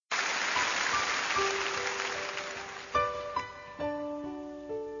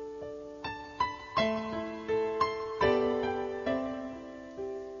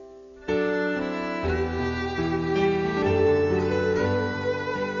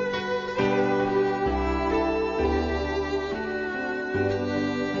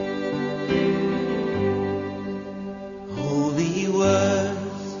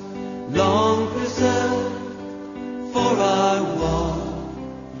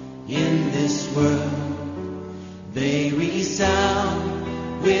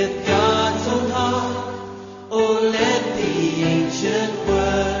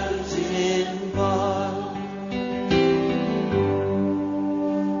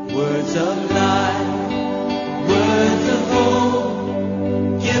Words of life, words of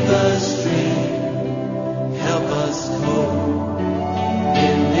hope, give us strength, help us cope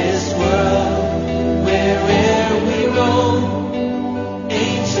in this world where'er we roam.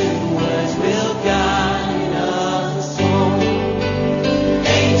 Ancient words will guide us home.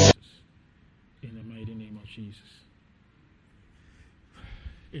 In the mighty name of Jesus.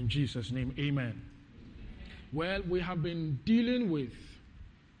 In Jesus' name, amen. Well, we have been dealing with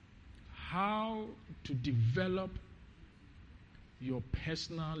how to develop your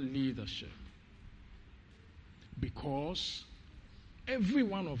personal leadership. Because every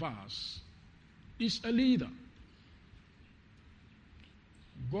one of us is a leader.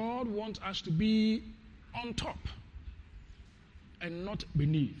 God wants us to be on top and not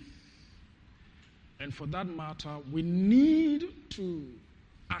beneath. And for that matter, we need to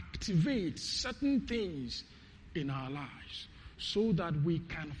activate certain things in our lives so that we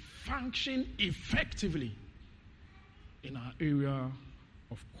can function effectively in our area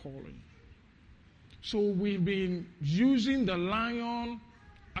of calling. So we've been using the lion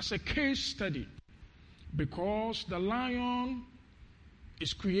as a case study because the lion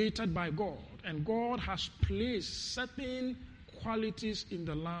is created by God, and God has placed certain qualities in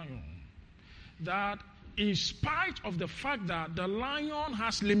the lion that, in spite of the fact that the lion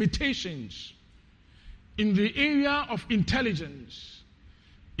has limitations in the area of intelligence,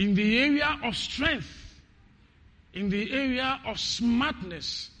 in the area of strength, in the area of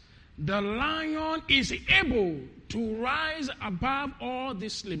smartness, the lion is able to rise above all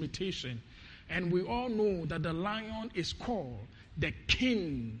this limitation. And we all know that the lion is called the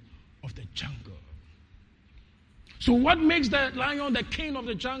king of the jungle. So what makes the lion the king of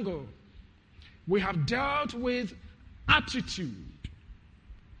the jungle? We have dealt with attitude.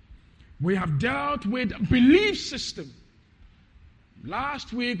 We have dealt with belief system.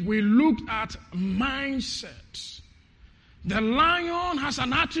 Last week we looked at mindset. The lion has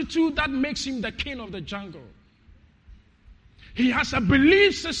an attitude that makes him the king of the jungle. He has a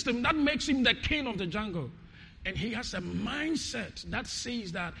belief system that makes him the king of the jungle. And he has a mindset that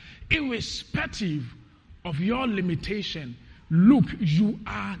says that irrespective of your limitation, look, you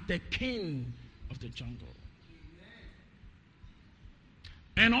are the king of the jungle.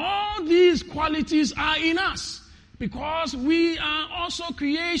 And all these qualities are in us because we are also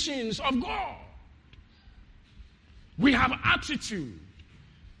creations of God. We have attitude.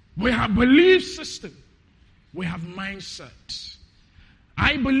 We have belief system. We have mindset.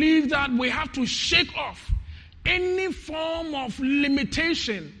 I believe that we have to shake off any form of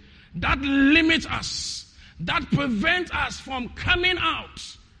limitation that limits us, that prevents us from coming out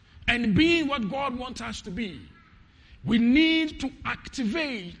and being what God wants us to be. We need to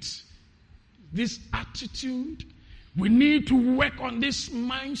activate this attitude. We need to work on this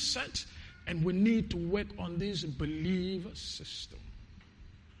mindset. And we need to work on this belief system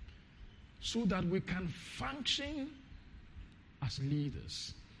so that we can function as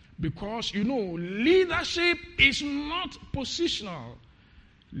leaders. Because, leadership is not positional.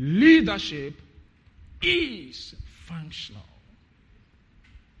 Leadership is functional.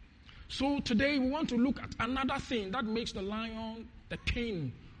 So today we want to look at another thing that makes the lion the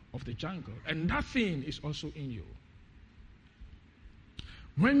king of the jungle. And that thing is also in you.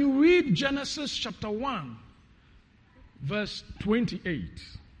 When you read Genesis chapter 1, verse 28,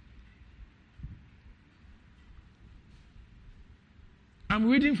 I'm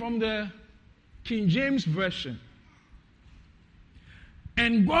reading from the King James Version.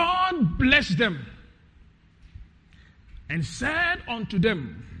 And God blessed them and said unto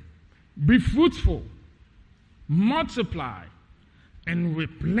them, be fruitful, multiply, and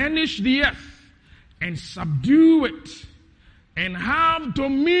replenish the earth, and subdue it, and have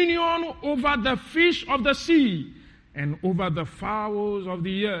dominion over the fish of the sea, and over the fowls of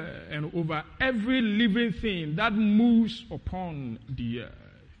the air, and over every living thing that moves upon the earth.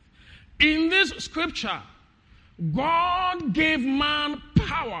 In this scripture, God gave man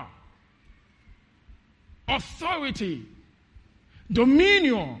power, authority,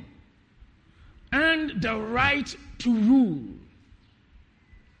 dominion, and the right to rule.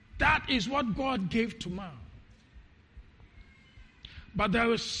 That is what God gave to man. But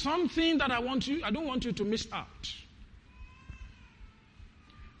there is something that I don't want you to miss out.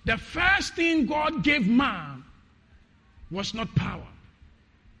 The first thing God gave man was not power.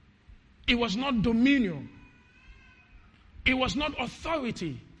 It was not dominion. It was not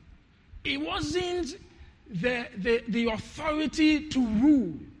authority. It wasn't the authority to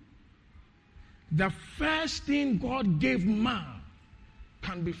rule. The first thing God gave man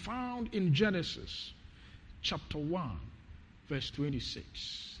can be found in Genesis chapter 1, verse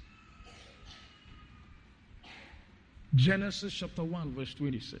 26. Genesis chapter 1, verse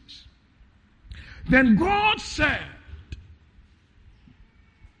 26. Then God said,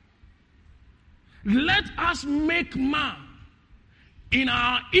 let us make man in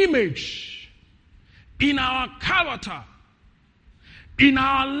our image, in our character, in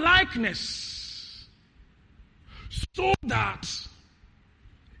our likeness, so that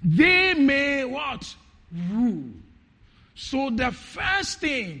they may what? Rule. So the first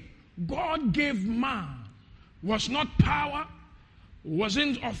thing God gave man was not power,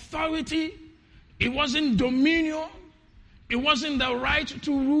 wasn't authority, it wasn't dominion, it wasn't the right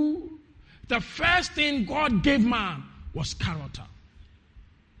to rule. The first thing God gave man was character.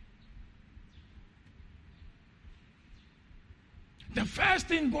 The first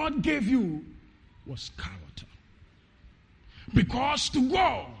thing God gave you was character. Because to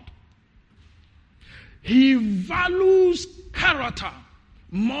God, He values character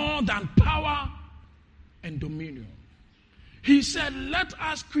more than power and dominion. He said, let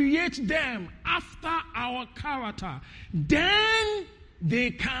us create them after our character. Then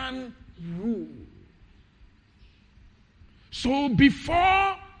they can rule. So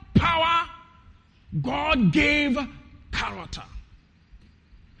before power, God gave character.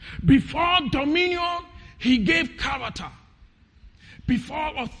 Before dominion, He gave character.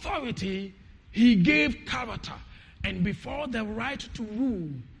 Before authority, He gave character. And before the right to rule,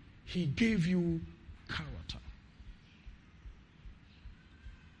 He gave you character.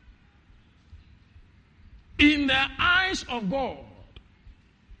 In the eyes of God,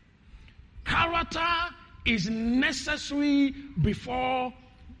 character is necessary before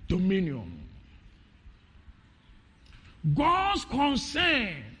dominion. God's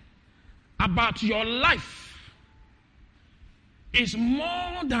concern about your life is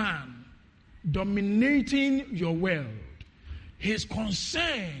more than dominating your world. His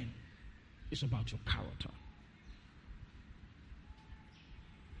concern is about your character.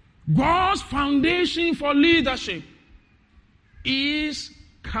 God's foundation for leadership is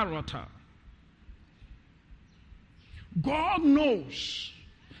character. God knows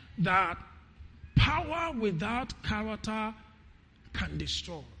that power without character can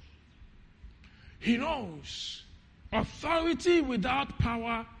destroy. He knows authority without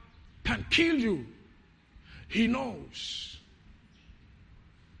power can kill you. He knows.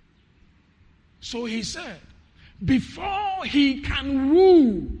 So He said, before He can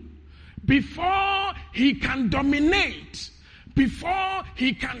rule, before He can dominate, before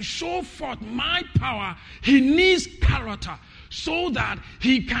He can show forth my power, He needs character so that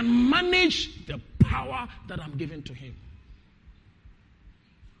He can manage the power that I'm giving to Him.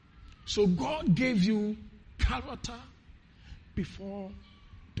 So God gave you character before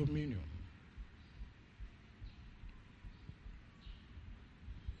dominion.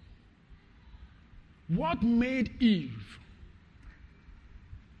 What made Eve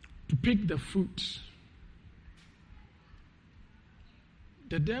to pick the fruit?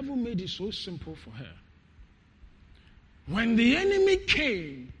 The devil made it so simple for her. When the enemy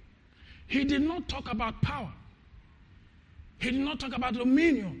came, he did not talk about power. He did not talk about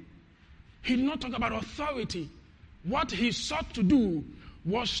dominion. He did not talk about authority. What he sought to do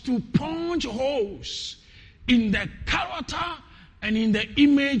was to punch holes in the character and in the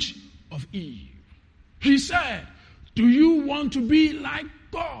image of Eve. He said, do you want to be like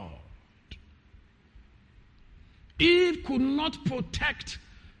God? Eve could not protect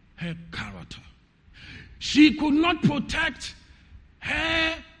her character. She could not protect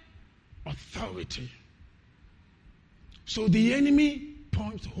her authority. So the enemy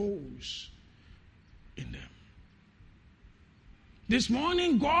punched holes in them. This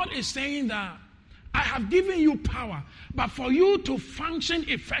morning, God is saying that I have given you power, but for you to function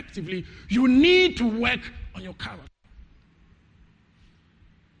effectively, you need to work on your character.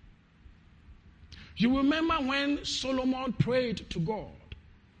 You remember when Solomon prayed to God.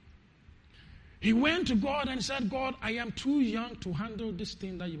 He went to God and said, God, I am too young to handle this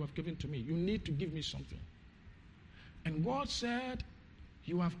thing that you have given to me. You need to give me something. And God said,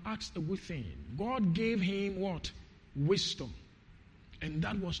 you have asked a good thing. God gave him what? Wisdom. And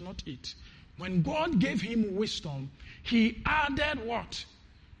that was not it. When God gave him wisdom, He added what?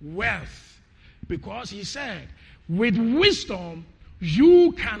 Wealth. Because He said, with wisdom,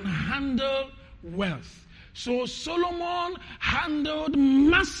 you can handle wealth. So Solomon handled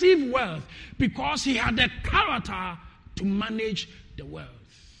massive wealth because he had the character to manage the wealth.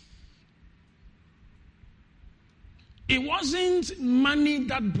 It wasn't money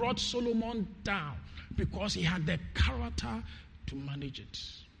that brought Solomon down because he had the character to manage it.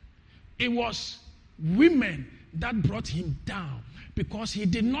 It was women that brought him down because he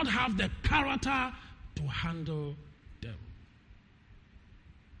did not have the character to handle them.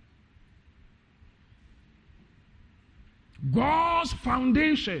 God's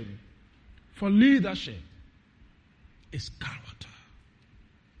foundation for leadership is character.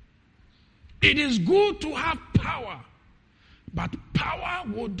 It is good to have power, but power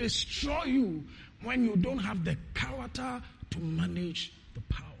will destroy you when you don't have the character to manage the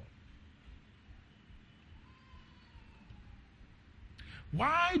power.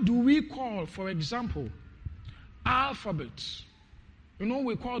 Why do we call, for example, alphabets? You know,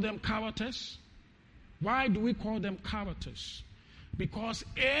 we call them characters. Why do we call them characters? Because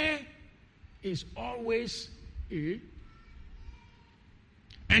A is always A,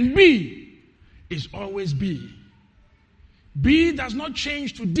 and B is always B. B does not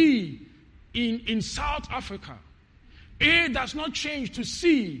change to D in South Africa. A does not change to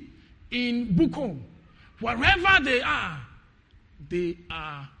C in Bukom. Wherever they are the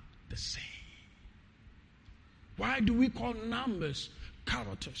same. Why do we call numbers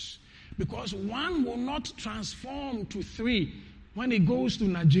characters? Because 1 will not transform to 3 when it goes to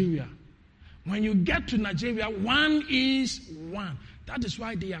Nigeria. When you get to Nigeria, 1 is 1. That is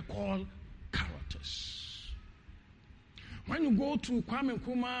why they are called characters. When you go to Kwame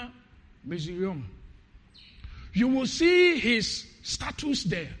Nkrumah Museum, you will see his statues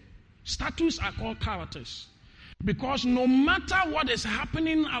there. Statues are called characters. Because no matter what is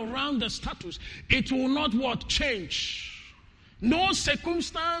happening around the statues, it will not what? Change. No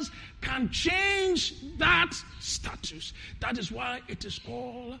circumstance can change that status. That is why it is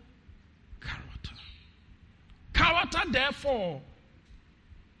called character. Character, therefore,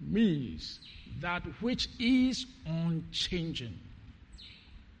 means that which is unchanging.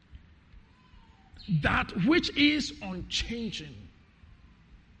 That which is unchanging.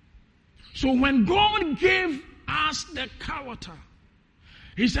 So when God gave us the character,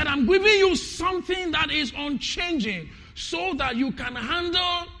 He said, I'm giving you something that is unchanging so that you can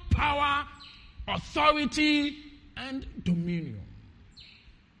handle power, authority, and dominion.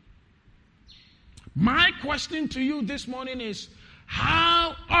 My question to you this morning is,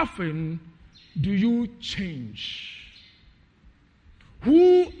 how often do you change?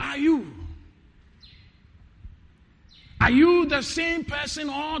 Who are you? Are you the same person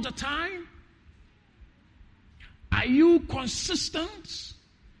all the time? Are you consistent?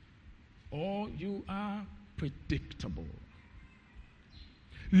 Or you are predictable?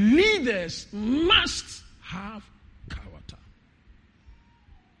 Leaders must have character.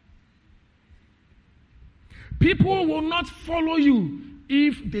 People will not follow you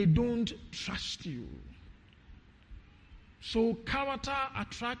if they don't trust you. So character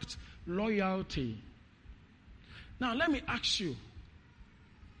attracts loyalty. Now let me ask you,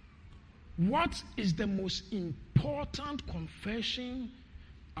 what is the most important confession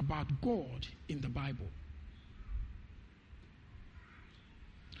about God in the Bible?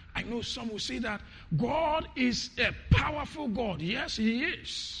 I know some will say that God is a powerful God. Yes, He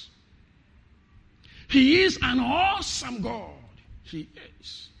is. He is an awesome God. He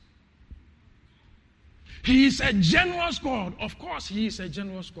is. He is a generous God. Of course, He is a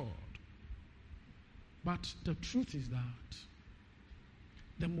generous God. But the truth is that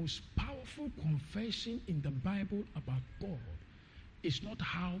the most powerful confession in the Bible about God is not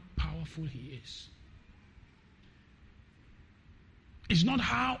how powerful He is. It's not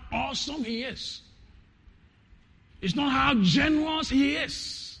how awesome He is. It's not how generous He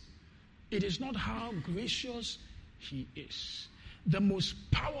is. It is not how gracious He is. The most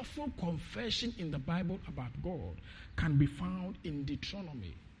powerful confession in the Bible about God can be found in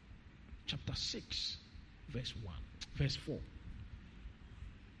Deuteronomy chapter 6, verse 4.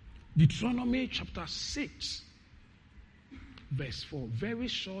 Deuteronomy chapter 6, verse 4. Very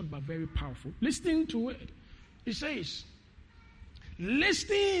short but very powerful. Listen to it. It says,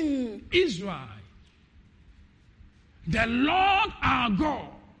 listen, Israel, the Lord our God,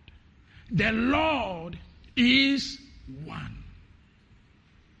 the Lord is one.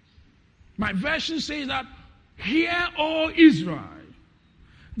 My version says that, hear, O Israel,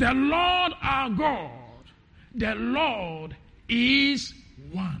 the Lord our God, the Lord is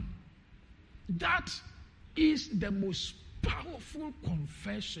one. That is the most powerful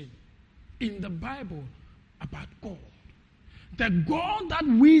confession in the Bible about God. The God that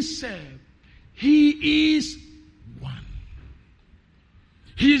we serve, He is one.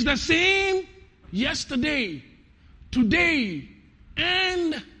 He is the same yesterday, today,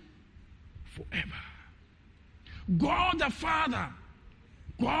 and forever. God the Father,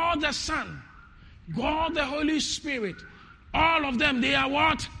 God the Son, God the Holy Spirit, all of them, they are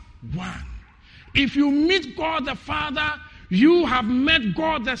what? One. If you meet God the Father, you have met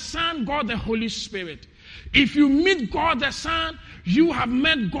God the Son, God the Holy Spirit. If you meet God the Son, you have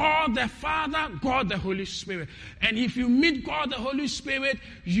met God the Father, God the Holy Spirit. And if you meet God the Holy Spirit,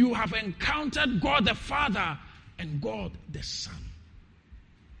 you have encountered God the Father and God the Son.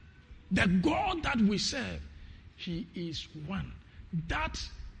 The God that we serve, He is one. That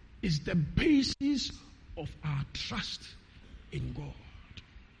is the basis of our trust in God.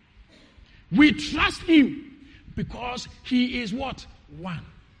 We trust Him because He is what? One.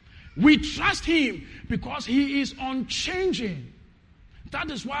 We trust Him because He is unchanging.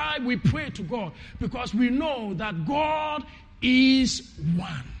 That is why we pray to God, because we know that God is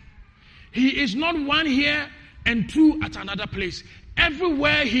one. He is not one here and two at another place.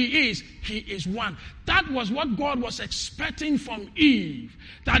 Everywhere He is one. That was what God was expecting from Eve.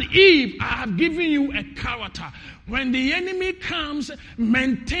 That Eve, I have given you a character. When the enemy comes,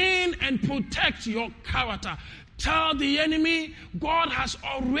 maintain and protect your character. Tell the enemy, God has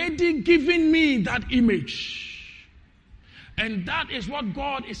already given me that image. And that is what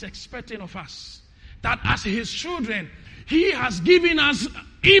God is expecting of us. That as His children, He has given us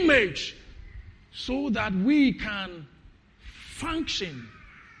image so that we can function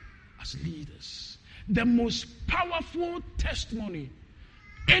as leaders. The most powerful testimony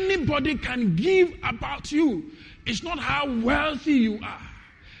anybody can give about you is not how wealthy you are.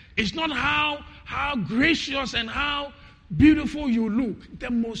 It's not how gracious and how beautiful you look. The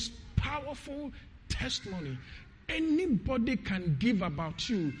most powerful testimony anybody can give about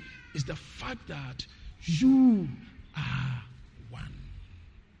you is the fact that you are one.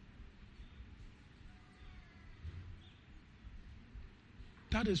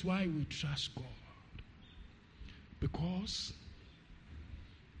 That is why we trust God. Because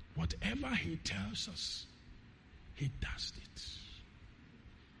whatever He tells us, He does it.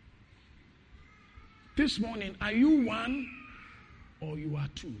 This morning, are you one or you are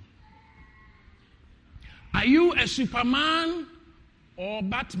two? Are you a Superman or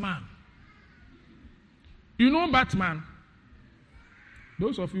Batman? You know Batman?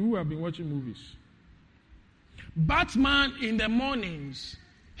 Those of you who have been watching movies. Batman in the mornings,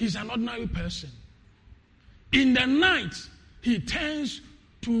 he's an ordinary person. In the night, he turns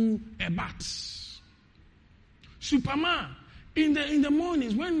to a bat. Superman, in the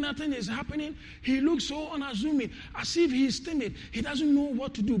mornings, when nothing is happening, he looks so unassuming, as if he's timid. He doesn't know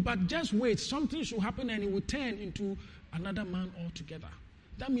what to do, but just wait. Something should happen and he will turn into another man altogether.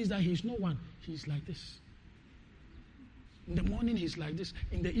 That means that he's no one. He's like this. In the morning, he's like this.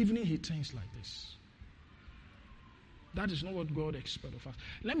 In the evening, he turns like this. That is not what God expects of us.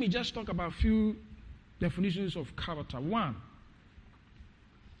 Let me just talk about a few definitions of character. One,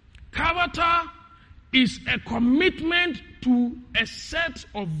 character is a commitment to a set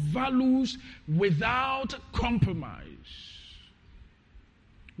of values without compromise.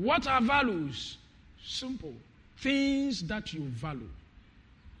 What are values? Simple. Things that you value.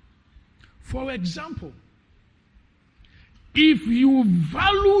 For example, if you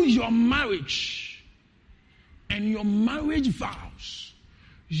value your marriage and your marriage vows,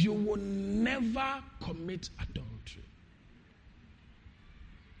 you will never commit adultery.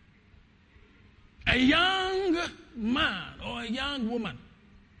 A young man or a young woman,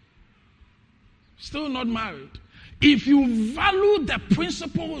 still not married, if you value the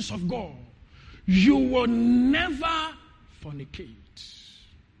principles of God, you will never fornicate.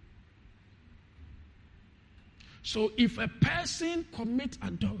 So if a person commits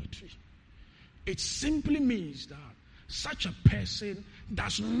adultery, it simply means that such a person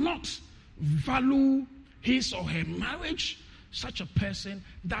does not value his or her marriage. Such a person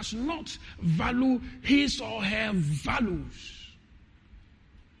does not value his or her values.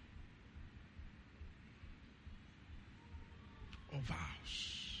 Or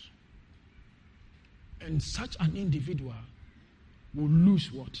vows. And such an individual will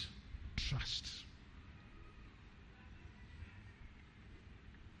lose what? Trust.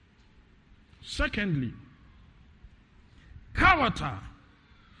 Secondly, character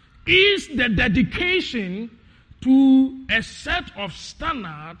is the dedication to a set of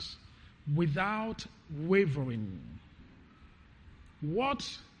standards without wavering. What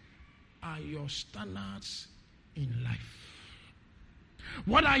are your standards in life?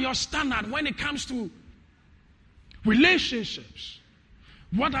 What are your standards when it comes to relationships?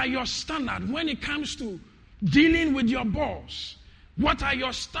 What are your standards when it comes to dealing with your boss? What are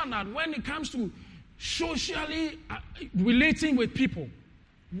your standards when it comes to socially relating with people?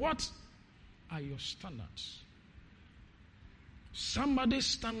 What are your standards? Somebody's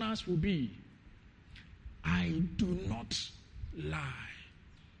standards will be, I do not lie.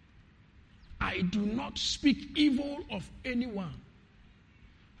 I do not speak evil of anyone.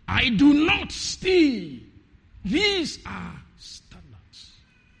 I do not steal. These are standards.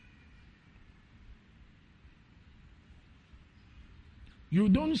 You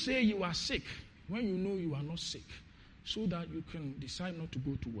don't say you are sick when you know you are not sick, so that you can decide not to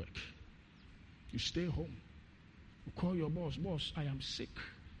go to work. You stay home. You call your boss, boss, I am sick.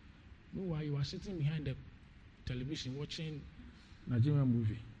 Meanwhile, you are sitting behind the television watching Nigerian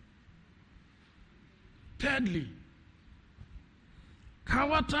movie. Thirdly,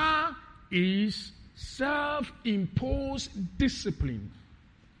 character is self-imposed discipline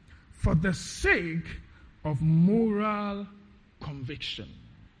for the sake of moral conviction.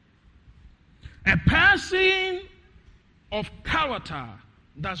 A person of character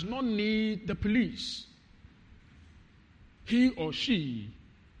does not need the police. He or she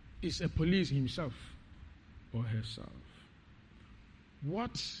is a police himself or herself.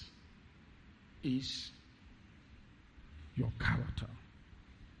 What is your character?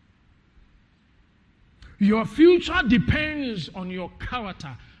 Your future depends on your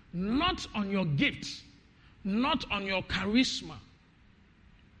character, not on your gifts, not on your charisma.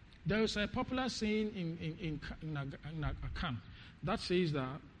 There is a popular saying in Akan that says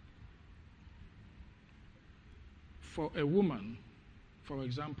that for a woman, for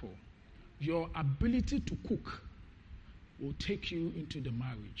example, your ability to cook will take you into the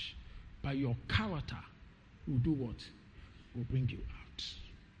marriage, but your character will do what? Will bring you out.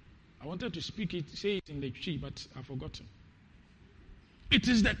 I wanted to say it in the tree, but I've forgotten. It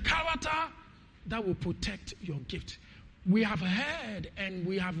is the character that will protect your gift. We have heard and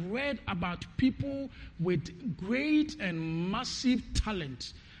we have read about people with great and massive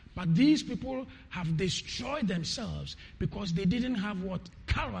talent, but these people have destroyed themselves because they didn't have what?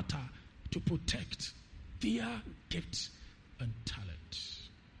 Character to protect their gifts and talent.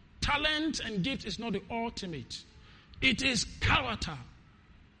 Talent and gift is not the ultimate. It is character.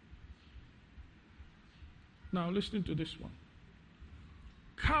 Now listen to this one.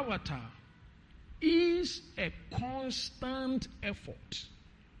 Character is a constant effort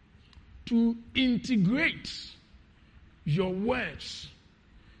to integrate your words,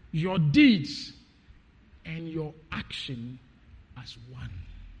 your deeds, and your action as one.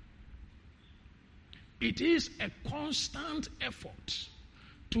 It is a constant effort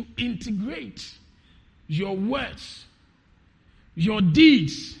to integrate your words, your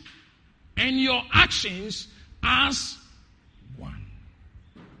deeds, and your actions as one.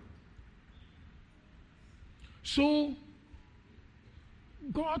 So,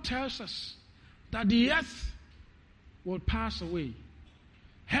 God tells us that the earth will pass away,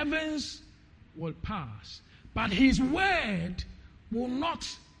 heavens will pass, but His word will not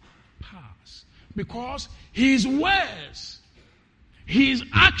pass, because His words, His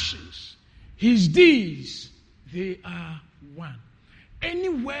actions, His deeds, they are one.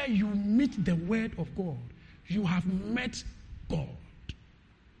 Anywhere you meet the word of God, you have met God.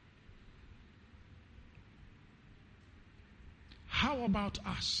 How about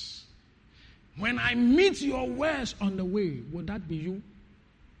us? When I meet your words on the way, will that be you?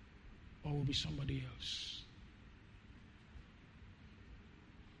 Or will it be somebody else?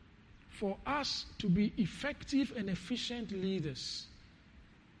 For us to be effective and efficient leaders,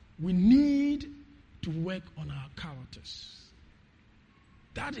 we need to work on our characters.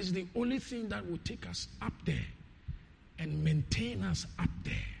 That is the only thing that will take us up there and maintain us up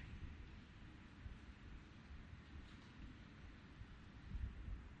there.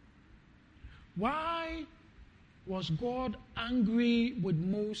 Why was God angry with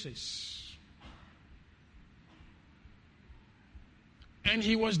Moses? And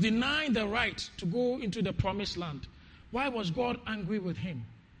he was denied the right to go into the promised land. Why was God angry with him?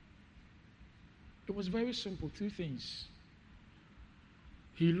 It was very simple, two things.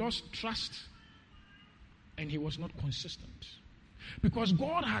 He lost trust and he was not consistent. Because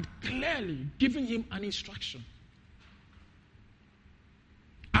God had clearly given him an instruction.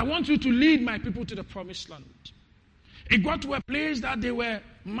 I want you to lead my people to the promised land. It got to a place that they were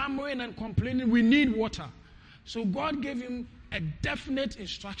murmuring and complaining, we need water. So God gave him a definite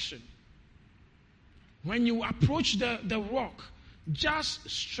instruction. When you approach the rock, just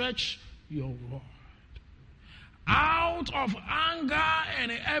stretch your rod. Out of anger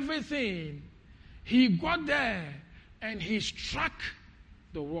and everything, he got there and he struck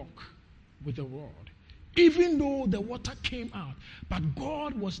the rock with the rod. Even though the water came out, but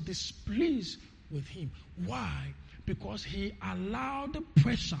God was displeased with him. Why? Because he allowed the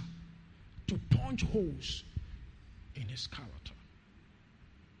pressure to punch holes in his character.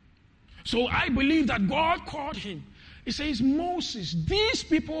 So I believe that God called him It says, Moses, these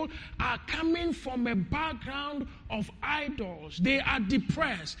people are coming from a background of idols. They are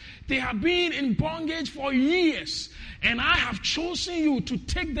depressed. They have been in bondage for years. And I have chosen you to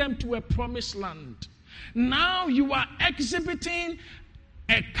take them to a promised land. Now you are exhibiting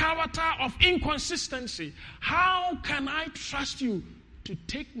a character of inconsistency. How can I trust you to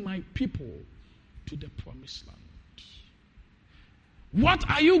take my people to the promised land? What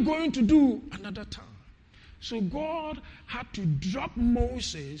are you going to do another time? So God had to drop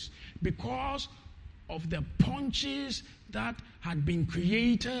Moses because of the punches that had been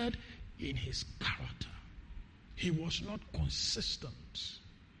created in his character. He was not consistent.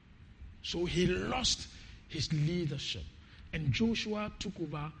 So he lost his leadership. And Joshua took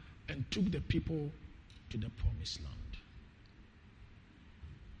over and took the people to the promised land.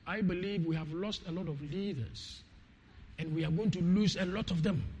 I believe we have lost a lot of leaders. And we are going to lose a lot of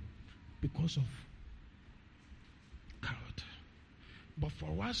them because of character. But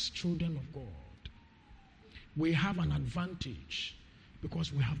for us, children of God, we have an advantage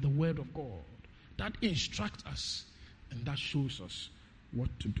because we have the Word of God that instructs us and that shows us what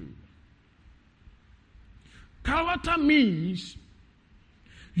to do. Character means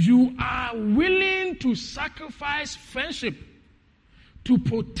you are willing to sacrifice friendship to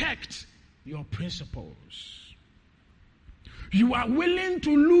protect your principles. You are willing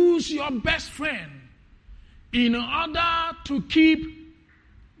to lose your best friend in order to keep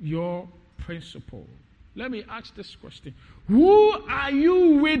your principle. Let me ask this question. Who are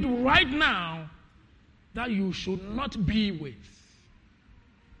you with right now that you should not be with?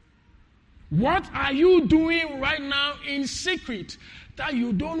 What are you doing right now in secret that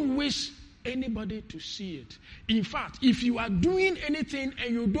you don't wish anybody to see it? In fact, if you are doing anything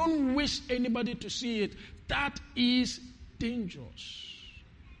and you don't wish anybody to see it, that is dangerous.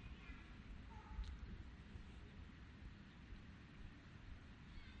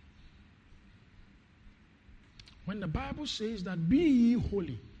 When the Bible says that be ye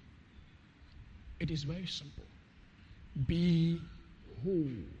holy, it is very simple. Be whole.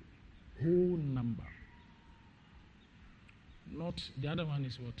 Whole number. Not, the other one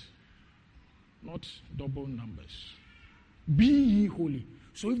is what? Not double numbers. Be ye holy.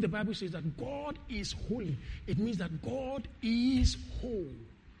 So if the Bible says that God is holy, it means that God is whole.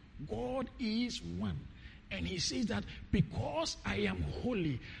 God is one. And he says that because I am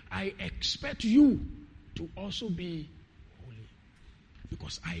holy, I expect you to also be holy.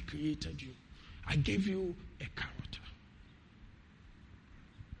 Because I created you. I gave you a character.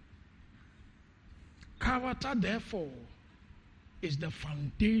 Character, therefore, is the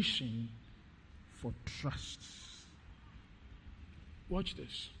foundation for trust. Watch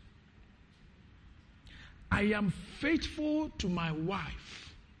this. I am faithful to my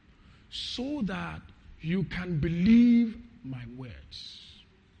wife so that you can believe my words.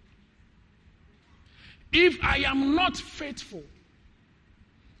 If I am not faithful,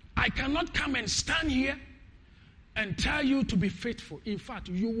 I cannot come and stand here and tell you to be faithful. In fact,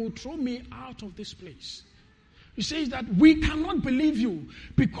 you will throw me out of this place. He says that we cannot believe you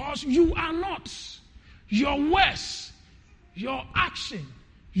because you are not. Your words, your action,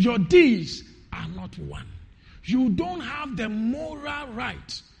 your deeds are not one. You don't have the moral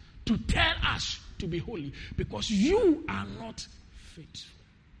right to tell us to be holy because you are not faithful.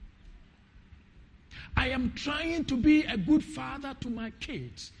 I am trying to be a good father to my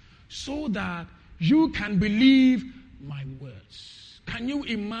kids so that you can believe my words. Can you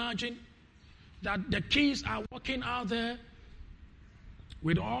imagine that the kids are walking out there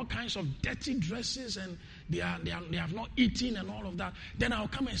with all kinds of dirty dresses and they have not eaten and all of that? Then I'll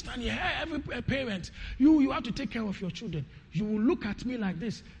come and stand here. Hey, every parent, you have to take care of your children. You will look at me like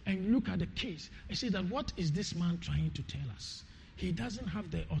this and look at the kids and say that what is this man trying to tell us? He doesn't have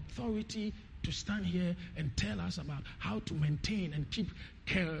the authority to stand here and tell us about how to maintain and keep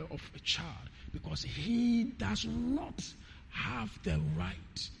care of a child because he does not have the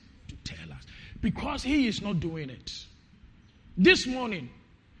right to tell us because he is not doing it. This morning,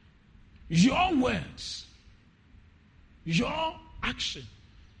 your words, your action,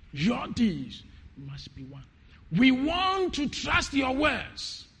 your deeds must be one. We want to trust your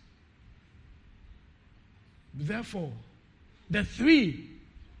words. Therefore, the three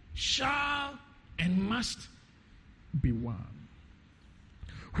shall and must be one.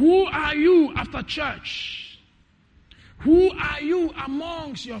 Who are you after church? Who are you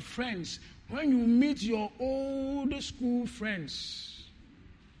amongst your friends when you meet your old school friends?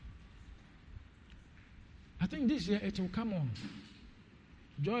 I think this year it will come on.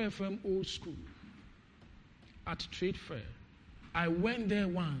 Joy FM Old School at Trade Fair. I went there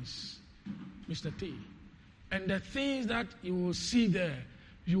once, Mr. T, And the things that you will see there,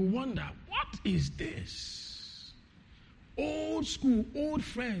 you wonder, what is this? Old school, old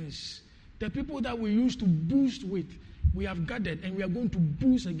friends, the people that we used to boost with, we have gathered and we are going to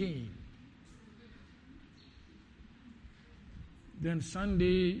boost again. Then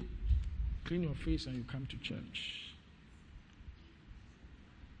Sunday, clean your face and you come to church.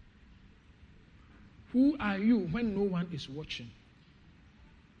 Who are you when no one is watching?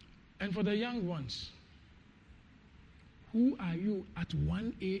 And for the young ones, who are you at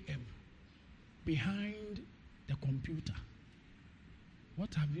 1 a.m. behind the computer?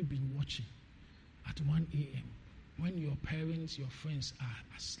 What have you been watching at 1 a.m. when your parents, your friends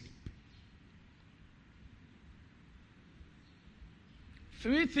are asleep?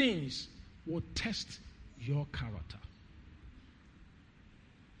 3 things will test your character.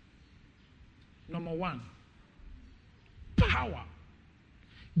 Number 1, power.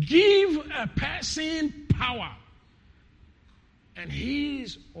 Give a person power, and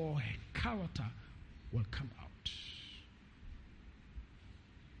his or her character will come out.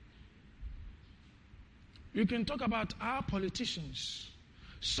 You can talk about our politicians.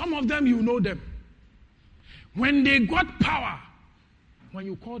 Some of them, you know them. When they got power, when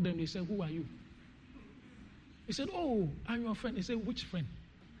you call them, they say, who are you? He said, oh, I'm your friend. He said, which friend?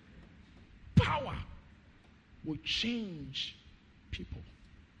 Power will change people.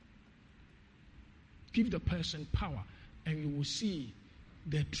 Give the person power, and you will see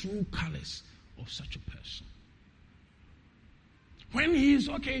the true colors of such a person. When he is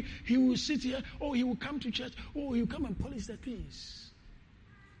okay, he will sit here. Oh, he will come to church. Oh, he will come and polish the things.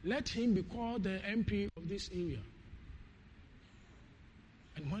 Let him be called the MP of this area.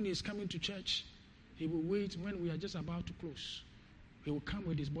 And when he is coming to church, he will wait when we are just about to close. He will come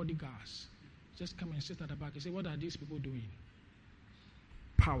with his bodyguards. Just come and sit at the back and say, what are these people doing?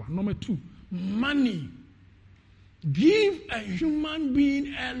 Power. Number 2, money. Give a human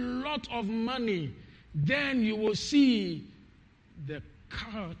being a lot of money. Then you will see the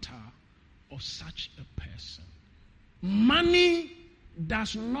character of such a person. Money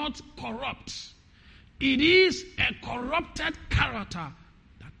does not corrupt. It is a corrupted character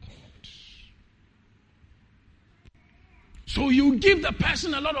that corrupts. So you give the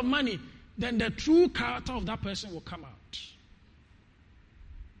person a lot of money, then the true character of that person will come out.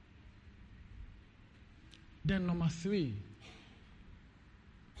 Then number 3,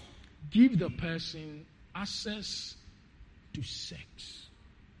 give the person access to sex.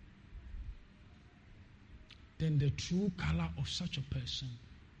 Then the true color of such a person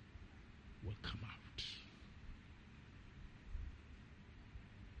will come out.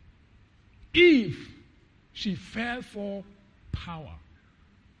 Eve, she fell for power.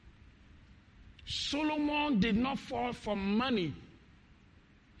 Solomon did not fall for money.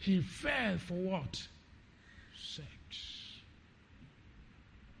 He fell for what? Sex.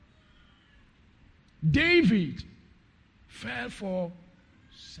 David fell for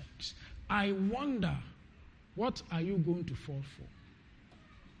sex. I wonder, what are you going to fall for?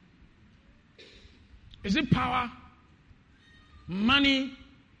 Is it power, money,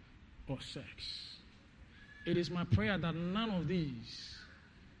 or sex? It is my prayer that none of these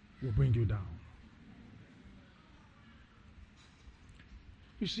will bring you down.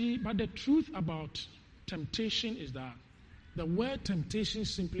 You see, but the truth about temptation is that the word temptation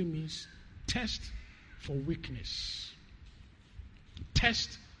simply means test for weakness.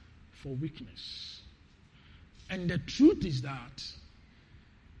 Test for weakness. And the truth is that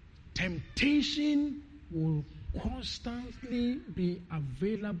temptation will constantly be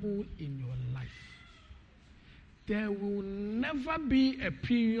available in your life. There will never be a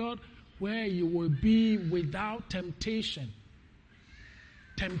period where you will be without temptation.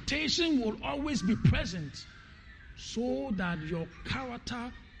 Temptation will always be present so that your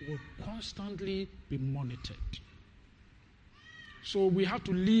character will constantly be monitored. So we have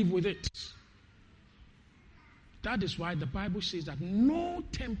to live with it. That is why the Bible says that no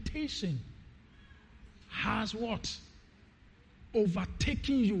temptation has what?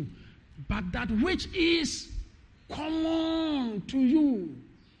 Overtaken you, but that which is common to you.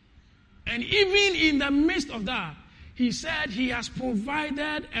 And even in the midst of that, he said he has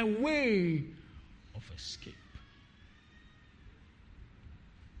provided a way of escape.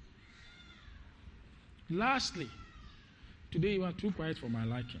 Lastly, today you are too quiet for my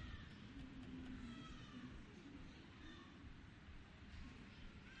liking.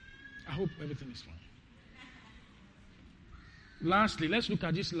 I hope everything is fine. Lastly, let's look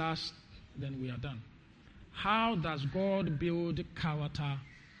at this last, then we are done. How does God build character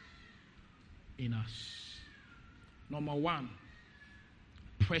in us? Number 1,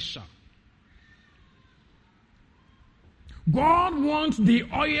 pressure. God wants the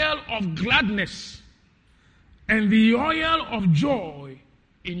oil of gladness and the oil of joy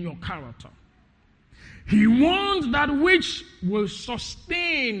in your character. He wants that which will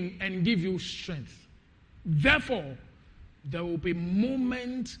sustain and give you strength. Therefore, there will be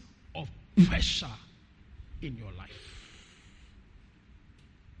moments of pressure in your life.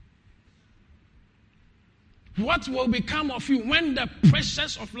 What will become of you when the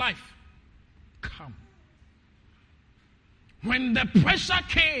pressures of life come? When the pressure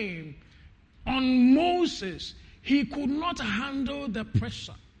came on Moses, he could not handle the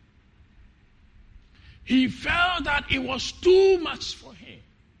pressure. He felt that it was too much for him.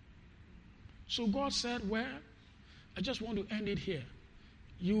 So God said, well, I just want to end it here.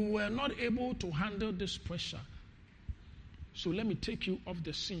 You were not able to handle this pressure. So let me take you off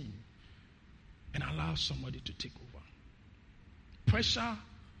the scene and allow somebody to take over. Pressure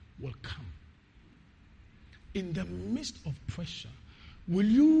will come. In the midst of pressure, will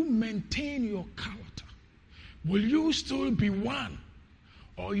you maintain your character? Will you still be one?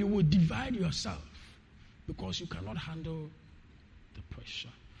 Or you will divide yourself because you cannot handle the pressure?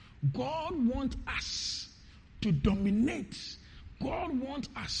 God wants us to dominate. God wants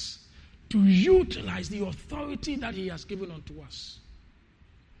us to utilize the authority that he has given unto us.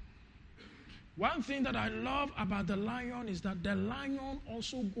 One thing that I love about the lion is that the lion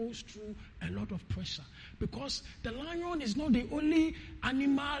also goes through a lot of pressure, because the lion is not the only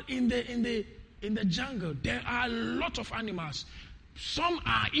animal in the jungle. There are a lot of animals. Some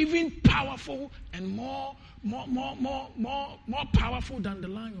are even powerful and more powerful than the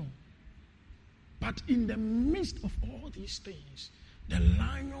lion. But in the midst of all these things, the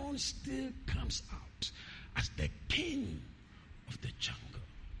lion still comes out as the king of the jungle.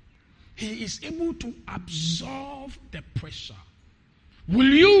 He is able to absorb the pressure. Will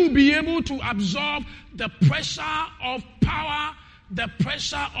you be able to absorb the pressure of power, the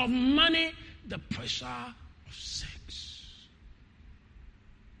pressure of money, the pressure of sex?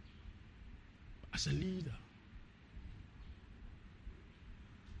 As a leader.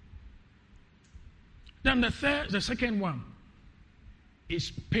 Then the second one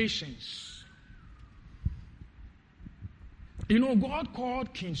is patience. You know, God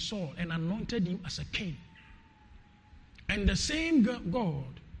called King Saul and anointed him as a king. And the same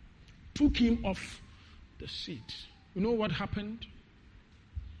God took him off the seat. You know what happened?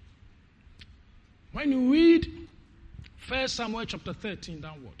 When you read 1 Samuel chapter 13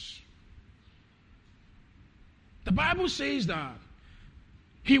 downwards, the Bible says that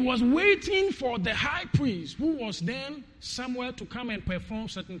he was waiting for the high priest, who was then Samuel, to come and perform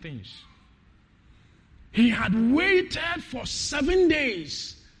certain things. He had waited for 7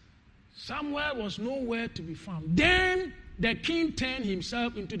 days. Samuel was nowhere to be found. Then the king turned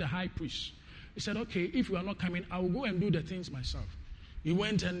himself into the high priest. He said, okay, if you are not coming, I will go and do the things myself. He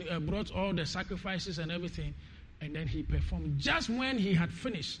went and brought all the sacrifices and everything, and then he performed. Just when he had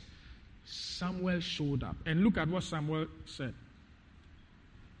finished, Samuel showed up. And look at what Samuel said.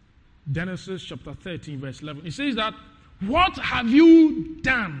 Genesis chapter 13, verse 11. It says that, what have you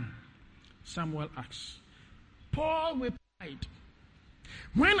done? Samuel asked. Paul replied,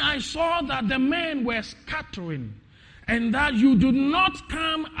 when I saw that the men were scattering, and that you did not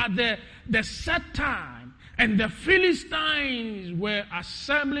come at the set time, and the Philistines were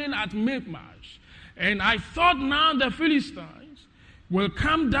assembling at Michmash, and I thought, now the Philistines will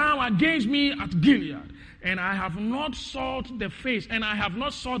come down against me at Gilead, and I have not sought the face,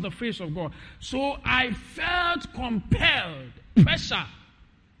 the face of God. So I felt compelled, pressure,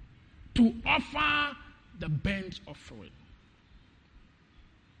 to offer the burnt offering.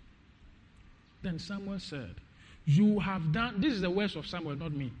 Then Samuel said, you have done, this is the words of Samuel,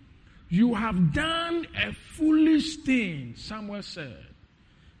 not me. You have done a foolish thing, Samuel said.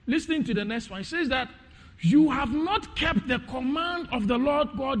 Listening to the next one, it says that you have not kept the command of the Lord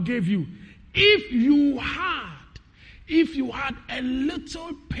God gave you. If you had a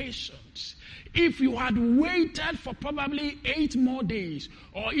little patience, if you had waited for probably 8 more days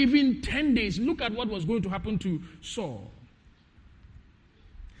or even 10 days, look at what was going to happen to Saul.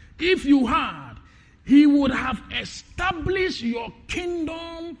 If you had, he would have established your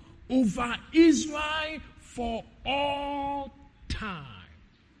kingdom over Israel for all time.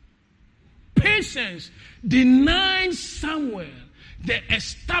 Patience denied Saul the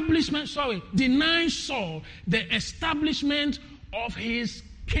establishment of his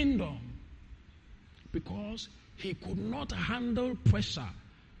kingdom, because he could not handle pressure,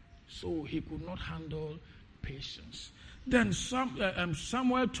 so he could not handle patience. Then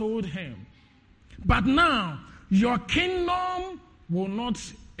Samuel told him, but now your kingdom will not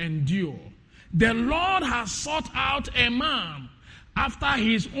endure. The Lord has sought out a man after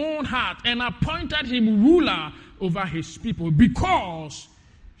his own heart and appointed him ruler over his people, because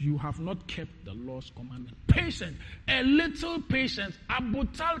you have not kept the Lord's commandment. Patience, a little patience.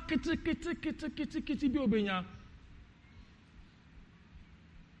 Abotal kiti bi obenya.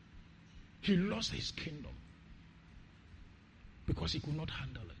 He lost his kingdom because he could not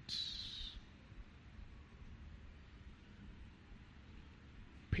handle it.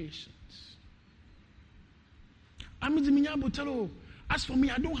 Patience. As for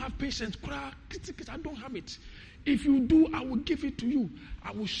me, I don't have patience. I don't have it. If you do, I will give it to you.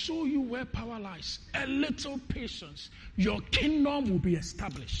 I will show you where power lies. A little patience, your kingdom will be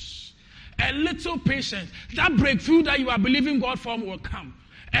established. A little patience, that breakthrough that you are believing God for will come.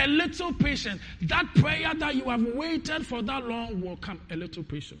 A little patience, that prayer that you have waited for that long will come. A little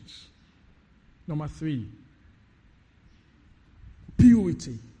patience. Number 3,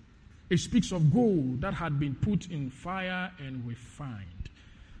 purity. It speaks of gold that had been put in fire and refined.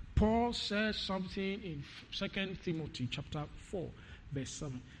 Paul says something in 2 Timothy chapter 4, verse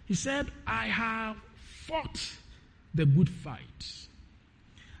 7. He said, I have fought the good fight.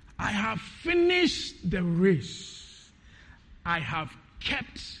 I have finished the race. I have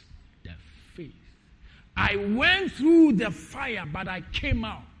kept the faith. I went through the fire, but I came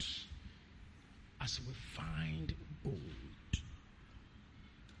out as refined gold.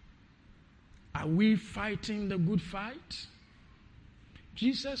 Are we fighting the good fight?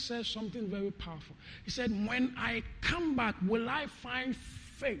 Jesus says something very powerful. He said, when I come back, will I find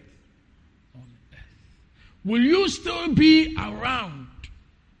faith on earth? Will you still be around?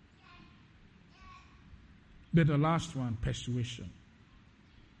 Then the last one, persuasion.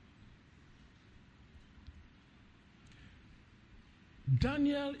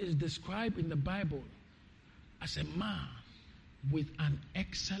 Daniel is described in the Bible as a man with an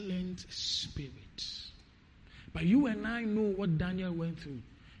excellent spirit. But you and I know what Daniel went through.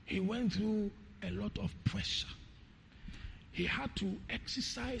 He went through a lot of pressure. He had to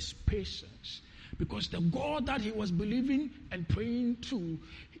exercise patience because the God that he was believing and praying to,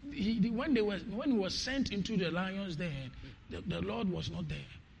 when he was sent into the lions den, the Lord was not there.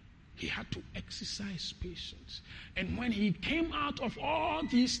 He had to exercise patience. And when he came out of all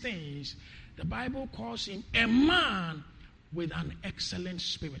these things, the Bible calls him a man with an excellent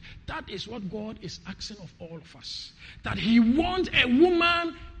spirit. That is what God is asking of all of us. That he wants a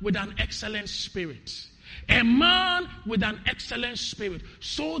woman with an excellent spirit. A man with an excellent spirit.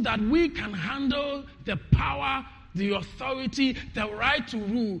 So that we can handle the power, the authority, the right to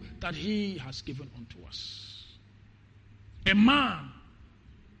rule that he has given unto us. A man.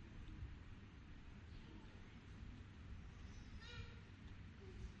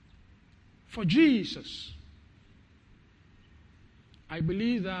 For Jesus, I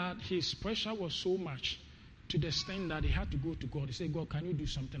believe that his pressure was so much to the extent that he had to go to God. He said, God, can you do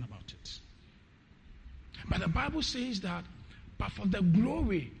something about it? But the Bible says that, but for the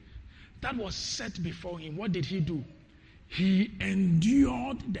glory that was set before him, what did he do? He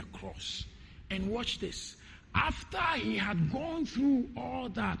endured the cross. And watch this. After he had gone through all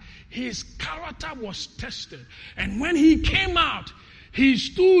that, his character was tested. And when he came out, he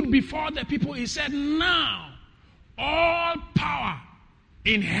stood before the people. He said, now all power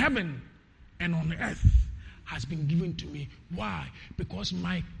in heaven and on earth has been given to me. Why? Because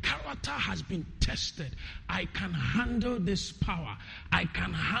my character has been tested. I can handle this power. I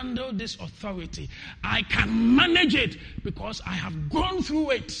can handle this authority. I can manage it because I have gone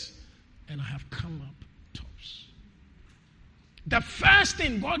through it and I have come up tops. The first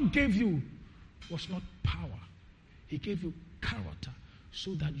thing God gave you was not power. He gave you character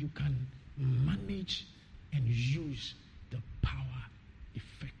so that you can manage and use the power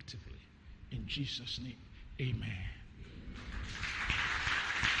effectively. In Jesus' name, amen.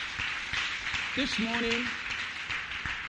 This morning,